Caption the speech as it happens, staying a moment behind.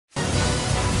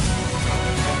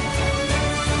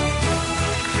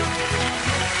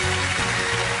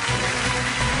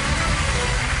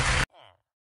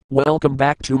Welcome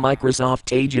back to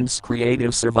Microsoft Agents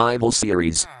Creative Survival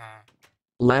Series.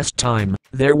 Last time,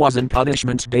 there was an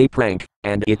Punishment Day prank,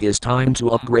 and it is time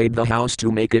to upgrade the house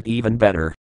to make it even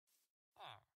better.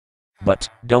 But,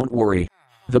 don't worry.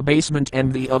 The basement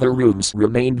and the other rooms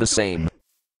remain the same.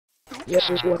 This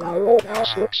is what our old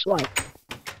house looks like.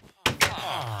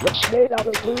 It's made out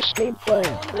of blue stained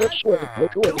plank, rich wood,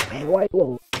 and white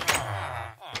wool.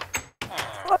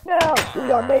 But now,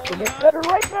 we are making it better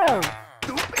right now.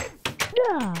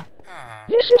 Yeah,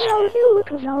 this is our new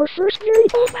look of our first very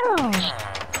old house.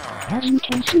 As you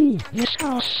can see, this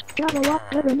house got a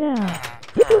lot better now.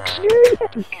 It looks very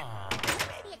epic.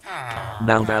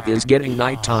 Now that is getting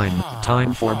nighttime,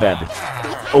 time for bed.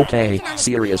 Okay,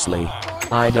 seriously.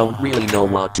 I don't really know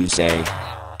what to say.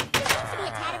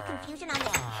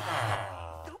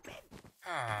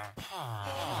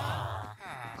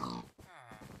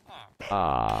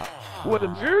 What a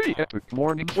very epic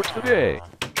morning for today.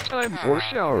 Time for a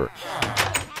shower.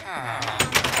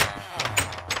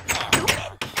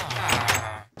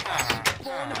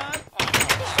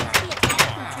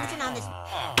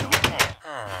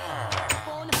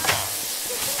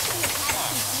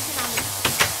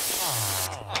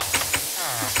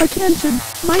 Attention,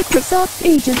 Microsoft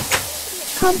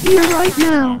agents. Come here right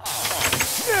now.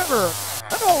 Never!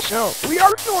 And also, we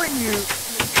are ignoring you.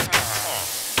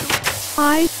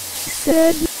 I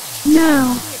said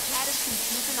now.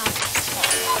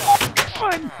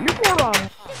 Fine, you moron.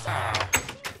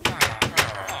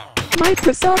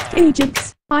 Microsoft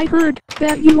agents, I heard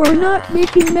that you are not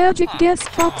making Magic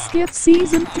Desktop Skit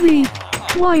Season 3.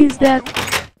 Why is that?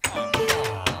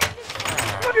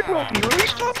 But it will be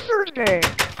released on Thursday.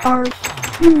 Are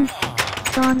you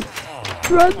on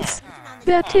drugs?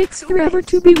 That takes forever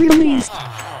to be released.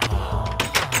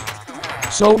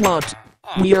 So what?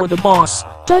 We are the boss.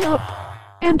 Shut up.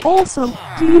 And also,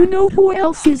 do you know who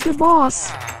else is the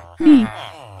boss? Me.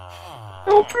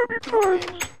 How many times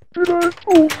did I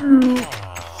told you?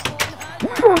 We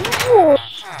are the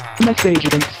boss.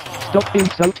 Messaging. Stop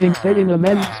insulting Selling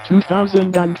Amends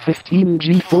 2015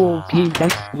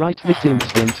 G4PS right this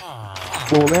instant.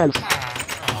 Or else.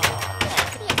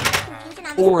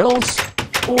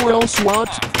 Or else what?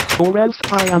 Or else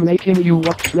I am making you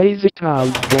watch Lazy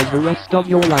Town for the rest of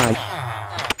your life.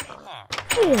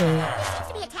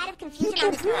 You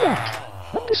can't do that.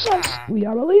 And besides, we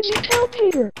are a lazy town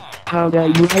hater. How dare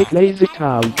you hate Lazy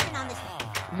Town?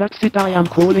 That's it, I am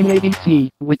calling ABC,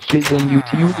 which is a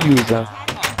YouTube user.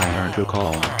 I heard you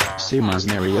call. Simas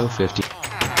Mario 50.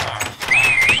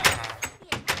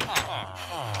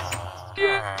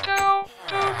 Get out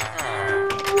of here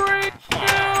right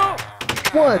now.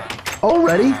 What?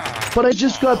 Already? But I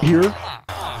just got here.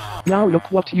 Now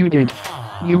look what you did.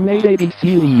 You made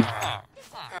ABC leave.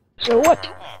 So what?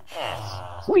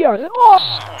 We are the boss.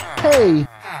 Hey,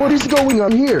 what is going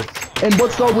on here? And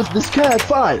what's up with this cat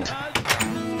fight?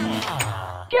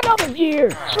 Get out of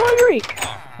here, Sawyer.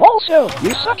 Also,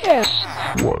 you suck ass.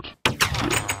 What did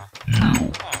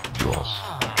you just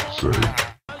say?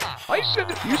 I said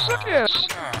you suck ass.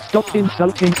 Stop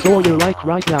insulting Sawyer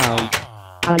right now.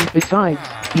 And besides,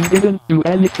 he didn't do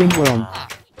anything wrong.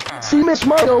 See, Miss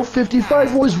Mario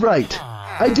 55 was right.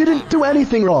 I didn't do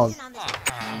anything wrong.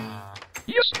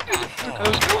 Yes, you did,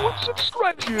 because no one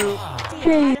subscribed you.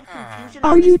 Hey,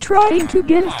 are you trying to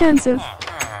get offensive?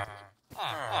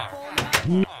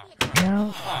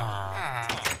 No.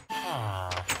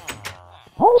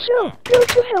 Also, go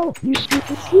to hell, you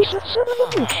stupid piece of son of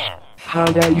a bitch. How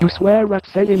dare you swear at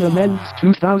Selling Amends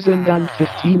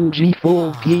 2015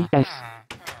 G4PS?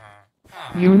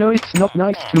 You know it's not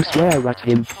nice to swear at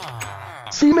him.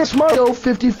 See, Miss Mario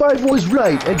 55 was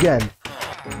right again.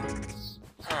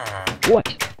 What?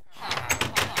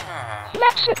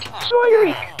 That's it,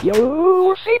 Sawyer. You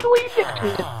were fatally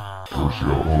victim.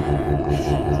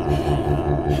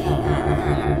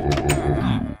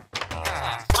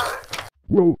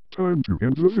 Well, time to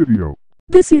end the video.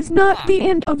 This is not the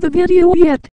end of the video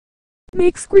yet.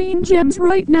 Make screen gems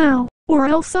right now, or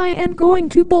else I am going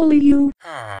to bully you.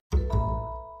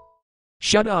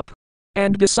 Shut up.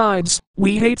 And besides,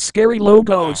 we hate scary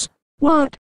logos.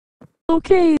 What?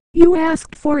 Okay, you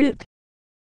asked for it.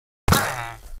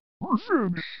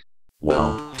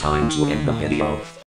 Well, time to end the video.